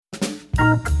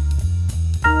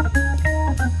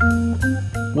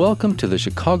Welcome to the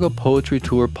Chicago Poetry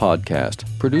Tour podcast,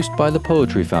 produced by the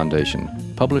Poetry Foundation,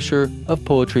 publisher of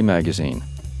Poetry Magazine.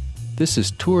 This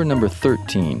is tour number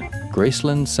 13,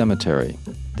 Graceland Cemetery.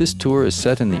 This tour is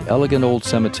set in the elegant old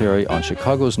cemetery on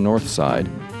Chicago's north side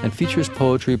and features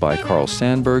poetry by Carl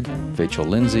Sandburg, Vachel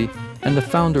Lindsay, and the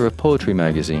founder of Poetry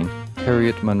Magazine,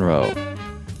 Harriet Monroe.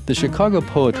 The Chicago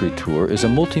Poetry Tour is a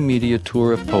multimedia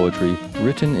tour of poetry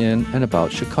written in and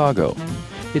about Chicago.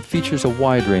 It features a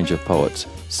wide range of poets,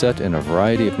 set in a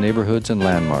variety of neighborhoods and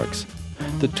landmarks.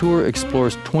 The tour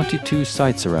explores 22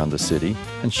 sites around the city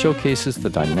and showcases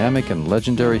the dynamic and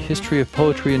legendary history of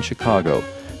poetry in Chicago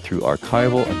through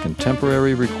archival and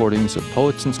contemporary recordings of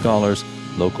poets and scholars,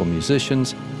 local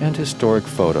musicians, and historic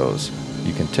photos.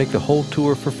 You can take the whole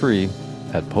tour for free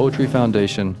at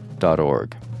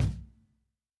poetryfoundation.org.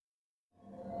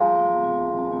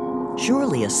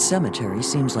 Surely a cemetery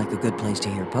seems like a good place to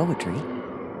hear poetry.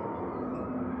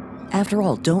 After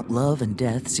all, don't love and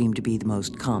death seem to be the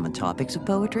most common topics of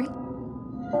poetry?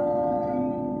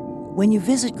 When you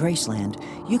visit Graceland,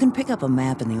 you can pick up a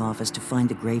map in the office to find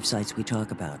the grave sites we talk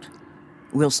about.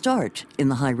 We'll start in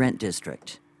the high-rent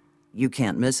district. You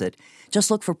can't miss it.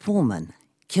 Just look for Pullman,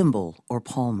 Kimball, or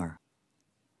Palmer.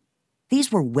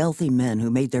 These were wealthy men who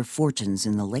made their fortunes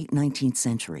in the late 19th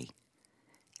century.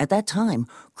 At that time,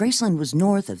 Graceland was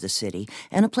north of the city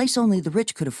and a place only the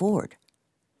rich could afford.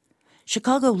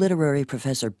 Chicago literary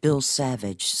professor Bill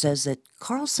Savage says that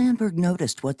Carl Sandburg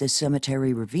noticed what this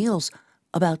cemetery reveals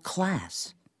about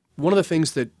class. One of the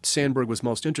things that Sandburg was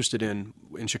most interested in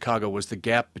Chicago was the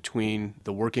gap between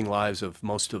the working lives of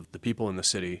most of the people in the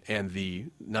city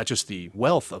and not just the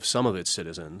wealth of some of its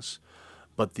citizens,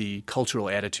 but the cultural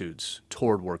attitudes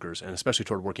toward workers, and especially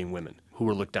toward working women, who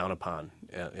were looked down upon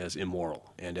as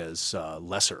immoral and as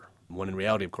lesser, when in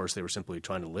reality, of course, they were simply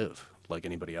trying to live like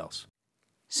anybody else.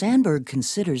 Sandburg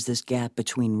considers this gap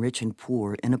between rich and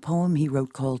poor in a poem he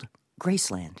wrote called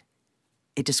Graceland.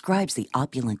 It describes the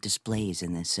opulent displays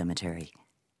in this cemetery.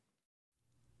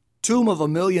 Tomb of a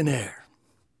millionaire.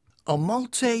 A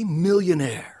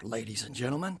multi-millionaire, ladies and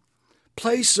gentlemen.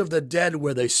 Place of the dead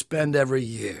where they spend every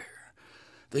year.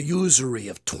 The usury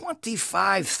of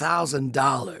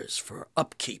 $25,000 for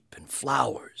upkeep and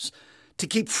flowers to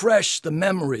keep fresh the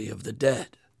memory of the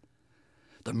dead.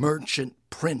 The merchant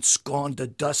prince gone to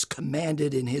dust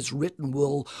commanded in his written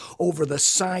will over the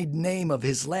signed name of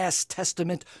his last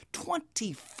testament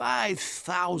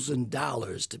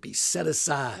 $25,000 to be set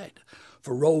aside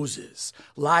for roses,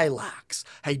 lilacs,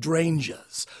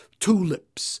 hydrangeas,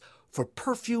 tulips, for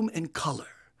perfume and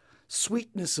color,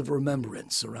 sweetness of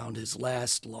remembrance around his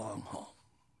last long home.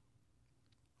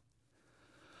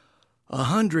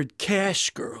 100 cash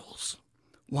girls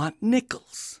want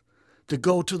nickels to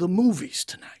go to the movies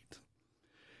tonight.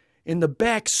 In the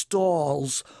back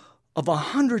stalls of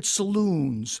 100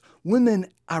 saloons, women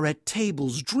are at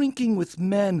tables drinking with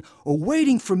men or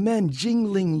waiting for men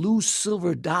jingling loose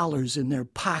silver dollars in their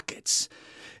pockets.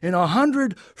 In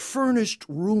 100 furnished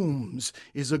rooms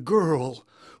is a girl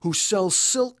who sells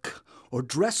silk or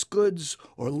dress goods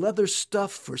or leather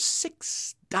stuff for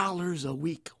 $6 a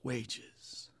week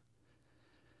wages.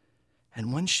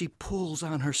 And when she pulls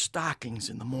on her stockings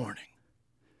in the morning,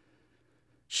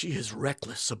 she is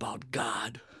reckless about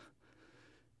God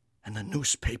and the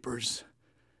newspapers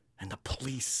and the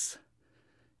police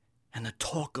and the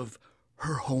talk of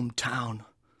her hometown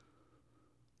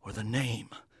or the name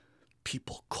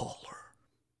people call her.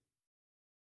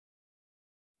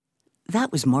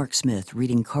 That was Mark Smith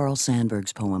reading Carl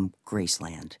Sandburg's poem,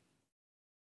 Graceland.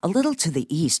 A little to the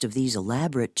east of these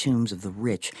elaborate tombs of the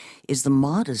rich is the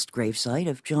modest gravesite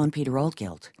of John Peter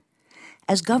Altgeld.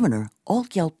 As governor,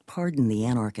 Altgeld pardoned the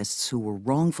anarchists who were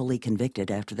wrongfully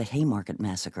convicted after the Haymarket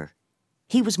Massacre.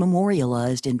 He was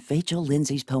memorialized in Vachel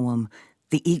Lindsay's poem,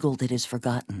 The Eagle That Is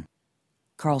Forgotten.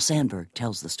 Carl Sandburg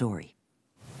tells the story.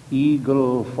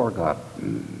 Eagle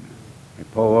Forgotten, a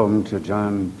poem to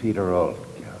John Peter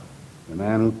Altgeld, the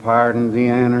man who pardoned the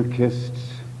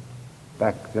anarchists.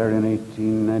 Back there in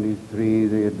 1893,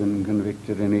 they had been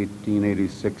convicted in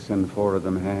 1886 and 4 of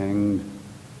them hanged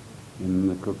in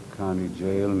the Cook County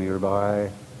Jail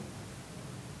nearby.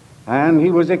 And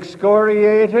he was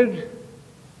excoriated,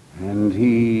 and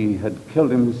he had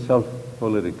killed himself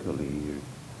politically.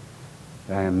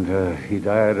 And he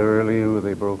died early with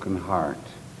a broken heart.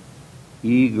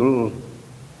 Eagle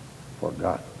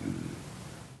Forgotten.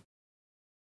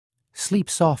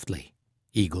 Sleep softly,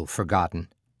 eagle forgotten,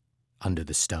 under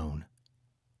the stone.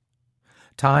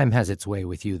 Time has its way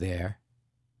with you there,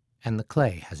 and the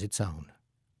clay has its own.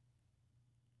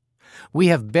 We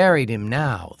have buried him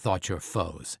now, thought your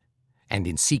foes, and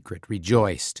in secret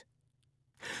rejoiced.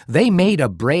 They made a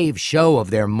brave show of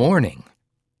their mourning,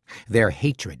 their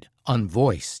hatred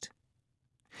unvoiced.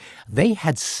 They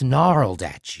had snarled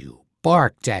at you,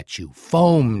 barked at you,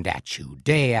 foamed at you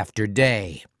day after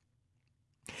day.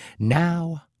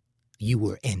 Now you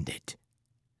were ended.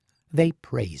 They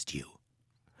praised you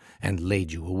and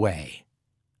laid you away.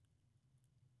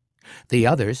 The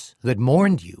others that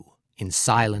mourned you in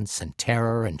silence and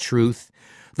terror and truth,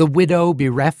 the widow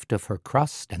bereft of her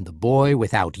crust and the boy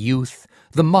without youth,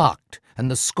 the mocked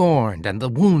and the scorned and the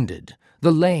wounded,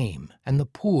 the lame and the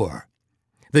poor,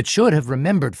 that should have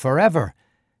remembered forever,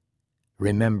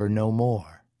 remember no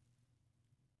more.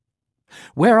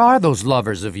 Where are those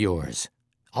lovers of yours?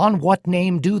 On what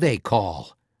name do they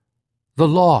call? The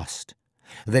lost,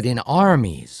 that in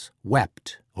armies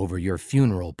wept over your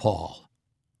funeral pall.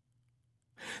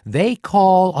 They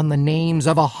call on the names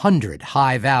of 100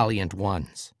 high valiant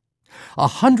ones.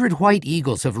 100 white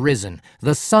eagles have risen,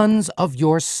 the sons of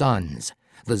your sons.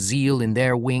 The zeal in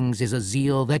their wings is a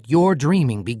zeal that your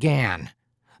dreaming began,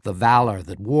 the valor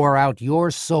that wore out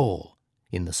your soul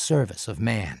in the service of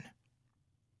man.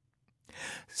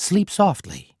 Sleep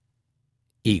softly,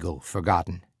 eagle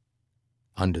forgotten,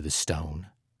 under the stone.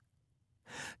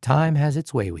 Time has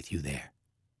its way with you there,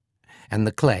 and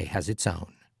the clay has its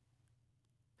own.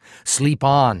 Sleep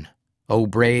on, O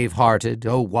brave-hearted,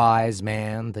 O wise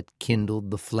man that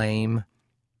kindled the flame.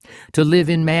 To live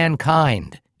in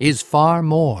mankind is far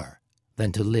more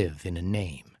than to live in a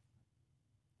name.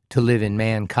 To live in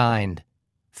mankind,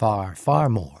 far, far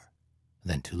more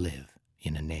than to live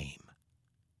in a name.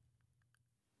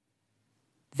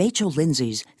 Vachel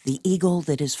Lindsay's The Eagle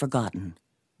That Is Forgotten,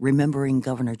 Remembering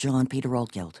Governor John Peter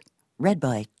Altgeld, read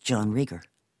by John Rieger.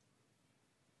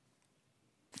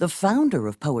 The founder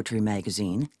of Poetry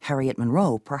magazine, Harriet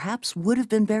Monroe, perhaps would have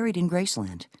been buried in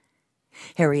Graceland.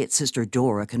 Harriet's sister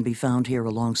Dora can be found here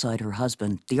alongside her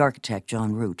husband, the architect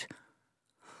John Root.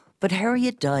 But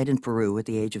Harriet died in Peru at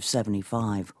the age of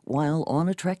 75 while on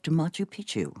a trek to Machu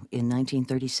Picchu in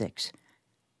 1936.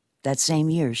 That same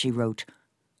year she wrote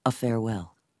A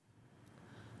Farewell.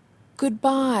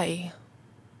 Goodbye.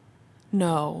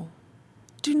 No,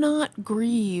 do not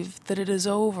grieve that it is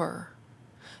over,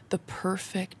 the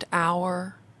perfect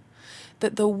hour,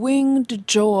 that the winged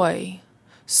joy,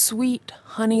 sweet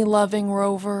honey-loving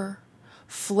rover,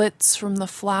 flits from the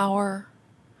flower.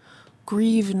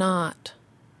 Grieve not,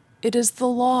 it is the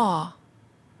law.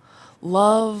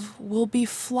 Love will be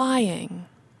flying,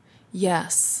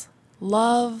 yes,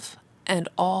 love and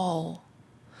all.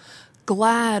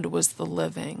 Glad was the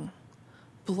living,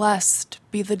 blessed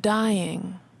be the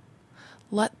dying.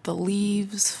 Let the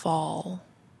leaves fall.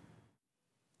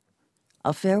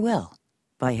 A Farewell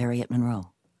by Harriet Monroe,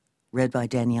 read by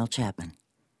Danielle Chapman.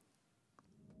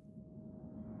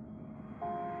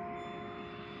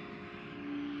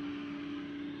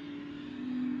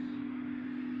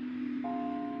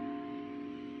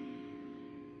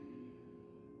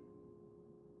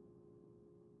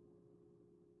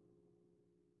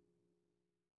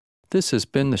 This has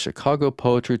been the Chicago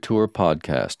Poetry Tour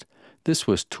podcast. This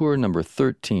was tour number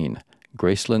 13,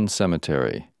 Graceland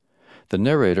Cemetery. The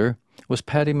narrator was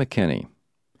Patty McKinney.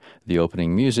 The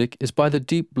opening music is by the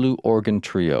Deep Blue Organ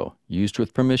Trio, used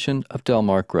with permission of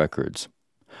Delmark Records.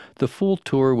 The full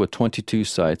tour with 22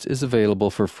 sites is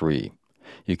available for free.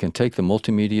 You can take the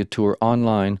multimedia tour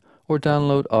online or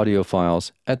download audio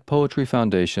files at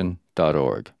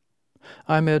poetryfoundation.org.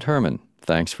 I'm Ed Herman.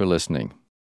 Thanks for listening.